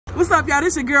What's up, y'all?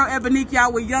 This your girl Ebonique,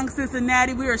 y'all, with Young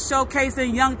Cincinnati. We are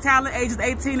showcasing young talent ages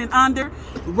 18 and under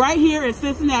right here in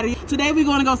Cincinnati. Today we're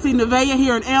going to go see Vaeh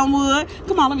here in Elmwood.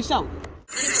 Come on, let me show.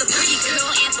 It's a pretty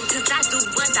girl anthem cause I do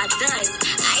what I does.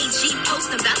 IG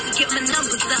posting about to get my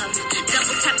numbers up.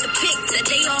 Double tap the pics that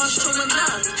they all showing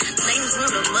love. Lanes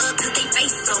run them up cause they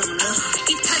face on love.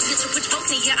 Each presidential which folks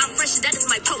in here, I'm fresh, that is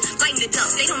my pro. Lighten it up,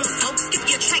 they don't want smoke. Skip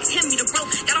your tracks, hand me the rope.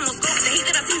 Got almost gold, the hate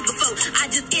that I've seen before. I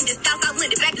just ended, styles I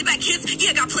blended. Back to back hits,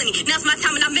 yeah, got plenty. Now it's my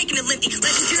time and I'm making it lengthy.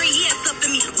 Legendary, yeah, it's up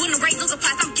in me. Wouldn't raise those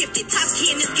applies, I'm gifted. Top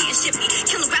key and it's getting shifty.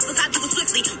 Killing rappers, I do it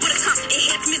swiftly. With a comp, it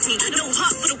had to miss me. No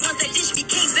heart for the ones that dish me.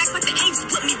 Came back like the angels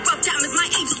put me. Rough diamonds, my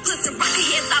angels glisten. Rocket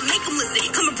heads, I make them listen.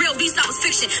 Coming real, these I was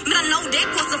fiction. Man, I know that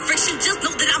caused some friction. Just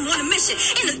know that I'm on a mission.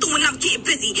 In the stew and I'm getting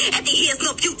busy. At the head's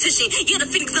no beautician. Yeah, the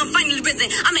phoenix, I'm finally risen.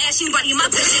 I'ma ask anybody in my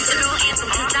vision. Girl anthem,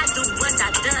 cause I do what I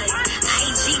does.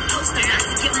 IG poster, not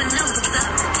to give my numbers up.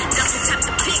 Double tap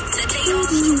the pics that they all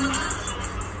show love.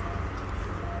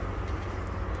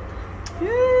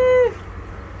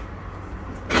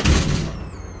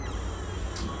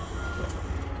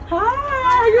 Hi,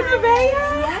 are you Vaeh?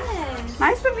 Yes.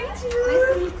 Nice to meet you. Nice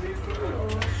to meet you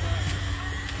too.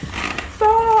 So,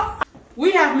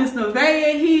 we have Miss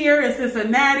Vaeh here in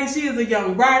Cincinnati. She is a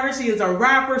young writer. She is a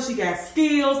rapper. She got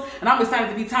skills. And I'm excited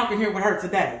to be talking here with her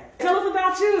today. Tell us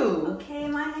about you. Okay,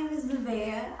 my name is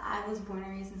Vaeh. I was born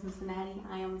and raised in Cincinnati.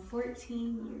 I am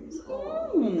 14 years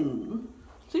old.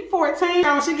 She's 14.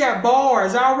 Y'all, she got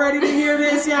bars. Y'all ready to hear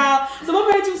this, y'all? So what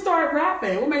made you start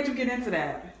rapping? What made you get into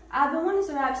that? I've been wanting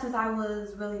to rap since I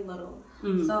was really little.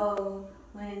 So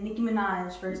when Nicki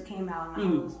Minaj first came out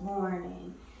and I was born,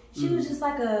 and she was just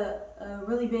like a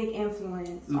really big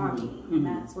influence on me, and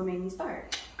that's what made me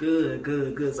start. Good,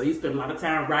 good, good. So you spend a lot of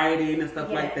time writing and stuff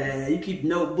like that. You keep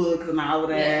notebooks and all of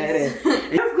that. Yes.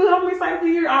 And that's good. I'm excited to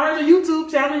hear. I heard your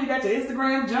YouTube channel. You got your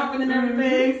Instagram jumping and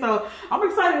everything. So I'm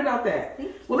excited about that.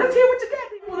 Well, let's hear what you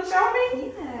got. You want to show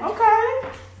me? Yeah. Okay.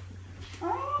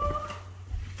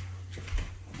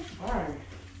 All right.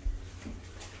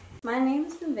 My name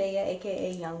is Vaeh,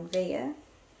 aka Young Vaeh,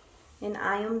 and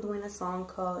I am doing a song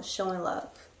called Showing Love.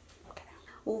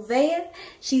 Well, Vaeh,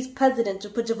 she's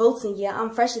presidential. Put your votes in, yeah. I'm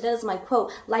fresh, that is my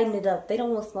quote. Lighten it up. They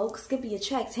don't want smoke. Skip your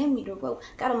tracks, hand me the rope.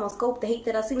 Got them on scope. The hate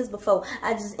that I've seen this before.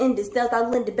 I just ended. Styles I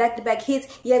blended. Back to back hits.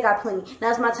 Yeah, I got plenty.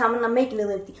 Now it's my time and I'm making it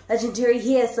lengthy. Legendary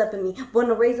hits up in me. Born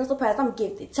to raise, no surprise. I'm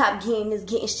gifted. Top game is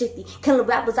getting shifty. Killing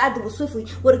rappers, I do it swiftly.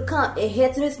 With a comp, it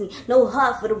had to miss me. No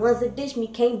heart for the ones that dish me.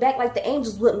 Came back like the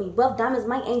angels with me. Rough diamonds,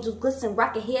 my angels glisten.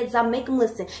 Rocket heads, I make them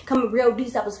listen. Coming real,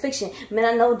 these I was fiction. Man,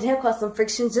 I know that caused some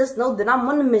friction. Just know that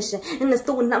I'm on a mission. In the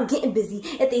store and I'm getting busy.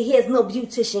 At the head's no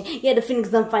beautician. Yeah, the phoenix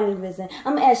done finally risen.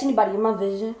 I'ma ask anybody in my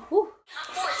vision. Woo.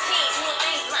 I'm 14, doing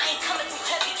things and I ain't coming too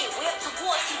heavy. Get way up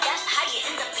towards you, that's how you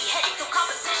end up beheaded. Your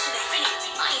competition is finished.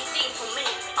 I ain't seen too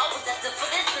many. Always that's the for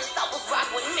instance, I was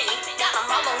rock with many. Got them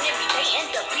all on every day,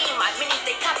 end up being my minis.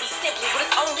 They copy simply, but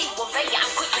it's only one Vaeh. I'm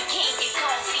quickly getting get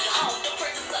called to your home. The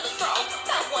presence of the throne,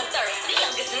 about 1/3. The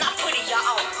youngest and I put it your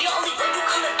own. The only way you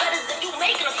coming better is if you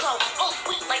making them clone. Oh,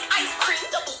 sweet like ice cream,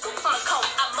 double scoops on a cone.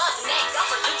 I mug next, our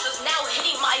producers now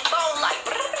hitting my phone like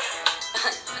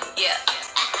yeah.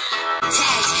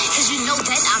 Tag, cause you know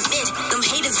that I'm it. Them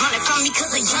haters running from me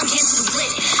cause a young and too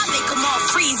lit. I make them all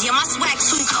freeze, yeah, my swag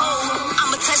too cold.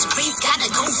 I'ma touch base, gotta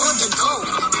go for the gold.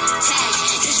 Tag,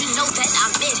 cause you know that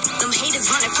I'm it. Them haters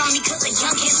running from me cause a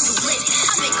young and too lit.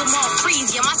 I make them all freeze,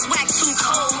 yeah, my swag too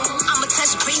cold. I'ma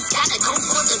touch base, gotta go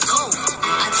for the gold.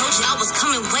 I told you I was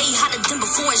coming way hotter than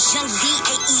before. It's young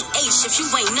VAEH, if you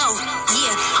ain't know.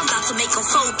 Yeah, I'm about to make a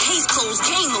fold. Case closed,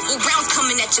 game over. Rounds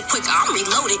coming at you quick, I'm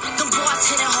reloaded. Them boys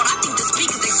hitting hard, I think the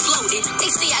speakers exploded. They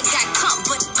say I got caught,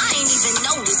 but I ain't even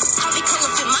noticed. How they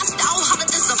color fit my style, hotter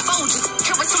than some Folgers.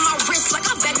 Carrots on my wrist like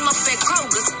I bagged them up at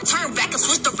Kroger's. Turn back and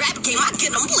switch the rap game, I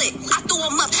get them lit. I throw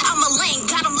them up, I'm a lane,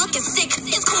 got them looking sick.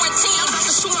 It's quarantine, I'm about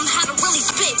to show them how to really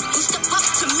spit. You step up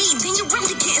to me, then you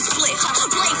really getting split.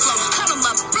 Blade flow, cut them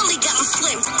up, really got them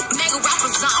slim. Mega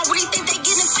rappers, I already think they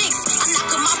getting fixed. I knock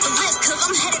them off the list, cause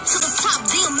I'm headed to the top.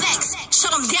 DMX,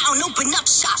 shut them down, open up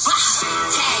shop.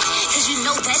 Tag, cause you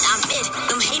know that I'm it.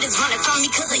 Them haters running from me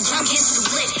cause a young and too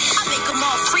lit. I make them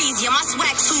all freeze, yeah, my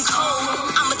swag too cold.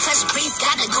 I'ma touch base,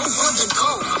 gotta go for the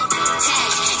gold.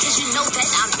 Tag, cause you know that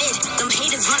I'm it. Them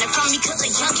haters running from me cause a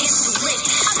young and too lit.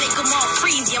 I make them all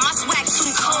freeze, yeah, my swag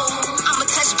too cold. I'ma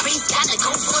touch base, gotta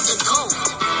go for the gold.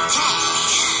 Tag.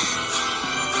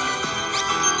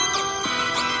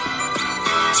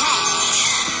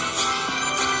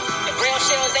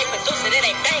 They produce it, it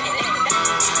ain't banging.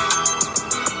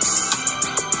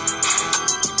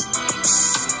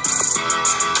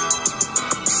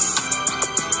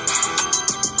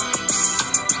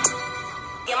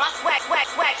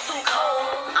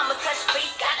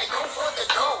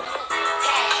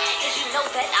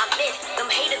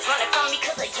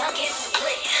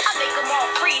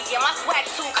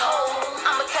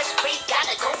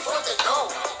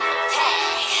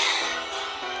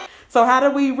 So how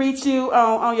do we reach you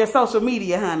on your social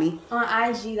media, honey? On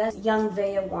IG, that's Young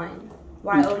Vaeh1.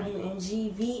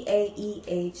 YOUNGVAEH,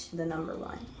 the number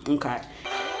 1. Okay.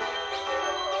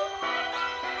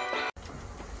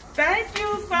 Thank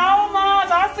you so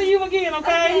much. I'll see you again,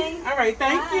 okay? All right,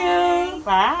 thank you.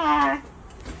 Bye.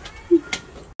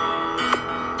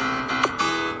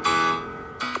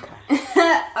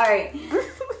 All right.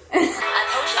 I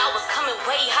told you I was coming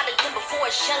way hotter than before.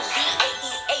 It's Young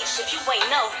VAEH, if you ain't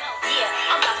know. Yeah,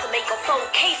 I'm about to make a phone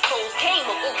case close game.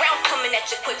 Rounds coming at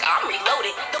you quick, I'm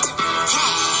reloaded.